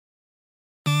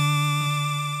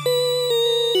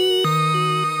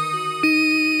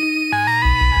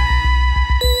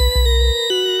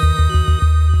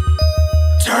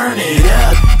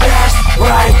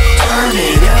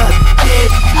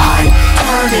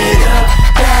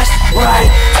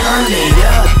turn it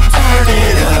up, turn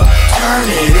it up, turn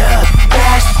it up.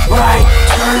 That's right,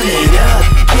 turn it up,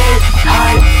 get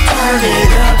hype, turn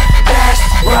it up. That's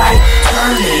right,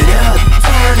 turn it up,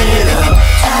 turn it up,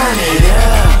 turn it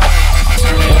up,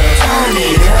 turn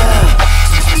it up, turn it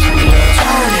up,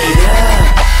 turn it up,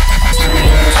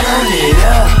 turn it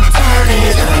up, turn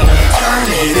it up, turn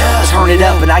it up. Turn it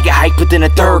up and I get hyped within a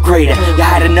third grader. You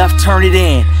had enough, turn it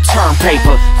in. Turn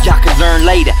paper, y'all can learn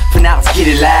later. For now, let's get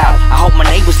it loud. I hope my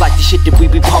neighbors like the shit that we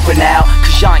be pumping out.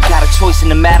 Cause y'all ain't got a choice in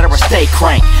the matter, I stay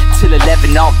crank till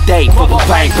 11 all day,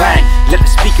 bang bang. Let the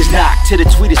speakers knock till the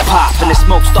tweeters pop and the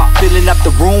smoke start filling up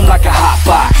the room like a hot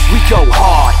box. We go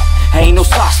hard, ain't no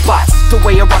soft spots. The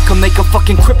way I rock can make a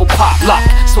fucking cripple pop lock.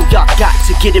 So y'all got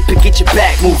to get it and get your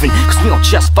back moving. Cause we don't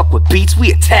just fuck with beats,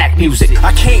 we attack music.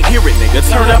 I can't hear it, nigga,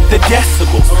 turn up the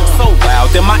decibels. So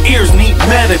loud that my ears need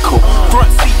medical. Front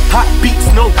seat, hot beats,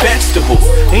 no vegetables.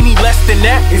 Any less than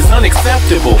that is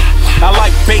unacceptable. I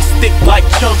like bass thick like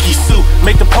chunky soup.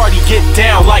 Make the party get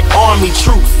down like army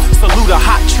troops. Salute a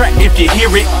hot track if you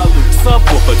hear it.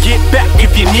 Subwoofer, get back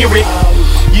if you're near it.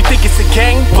 You think it's a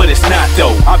game, but it's not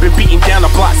though. I've been beating down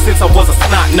the block since I was a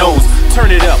snot nose.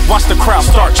 Turn it up, watch the crowd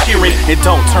start cheering. And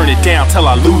don't turn it down till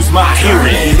I lose my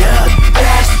hearing. Turn it up,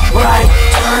 that's right,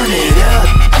 turn it up,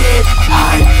 get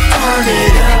hype, turn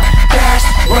it up, that's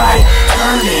right,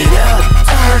 turn it up,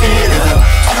 turn it up,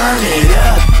 turn it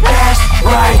up, that's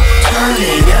right, turn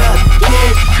it up,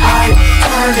 get hype,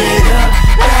 turn it up,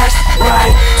 that's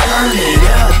right, turn it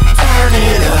up, turn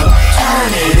it up,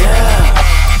 turn it up,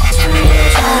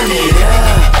 turn it up, turn it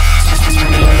up,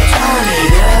 turn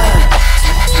it up, turn it up,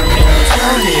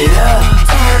 turn it up,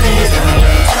 turn it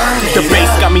up. The bass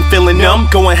got me feeling numb,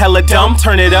 going hella dumb.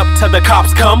 Turn it up till the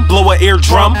cops come, blow a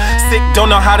eardrum. Sick, don't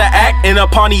know how to act in a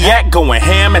Pontiac, going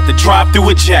ham at the drive-thru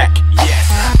with Jack. Yes.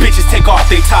 Bitches take off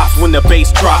they tops when the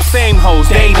bass drops. Same hoes,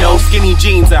 they know, skinny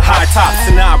jeans and high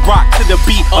tops. And I rock to the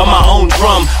beat of my own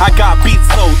drum. I got beats,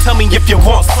 so tell me if you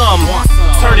want some.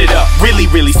 Turn it up, really,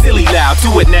 really silly loud.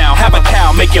 Do it now, have a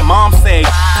cow, make your mom say.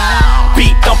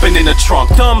 Beat thumping in the trunk,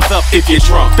 thumbs up if you're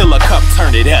drunk. Fill a cup,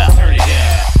 turn it up.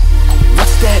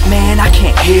 What's that, man? I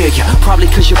can't hear ya. Probably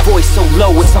cause your voice so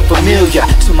low, it's unfamiliar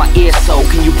to my ear, so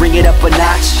can you bring it up a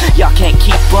notch? Y'all can't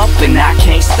keep up and I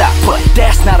can't stop, but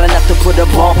that's not enough to put a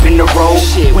bump in the road.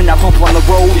 Shit, when I bump on the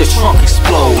road, the trunk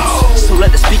explodes. So let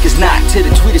the speakers knock till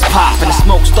the tweeters pop and the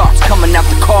smoke starts coming out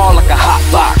the car like a hot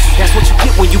box. That's what you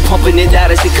get when you pumping it out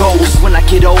as it goes. When I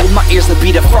get old, my ears will be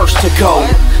the first to go.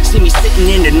 See me sitting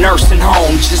in the nursing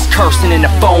home, just cursing in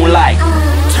the phone like,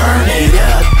 turn it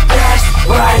up, that's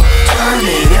right, turn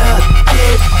it up,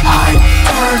 get hype,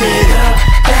 turn it up,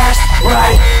 that's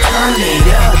right, turn it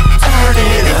up, turn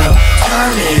it up,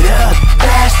 turn it up,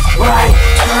 that's right,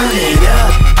 turn it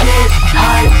up, get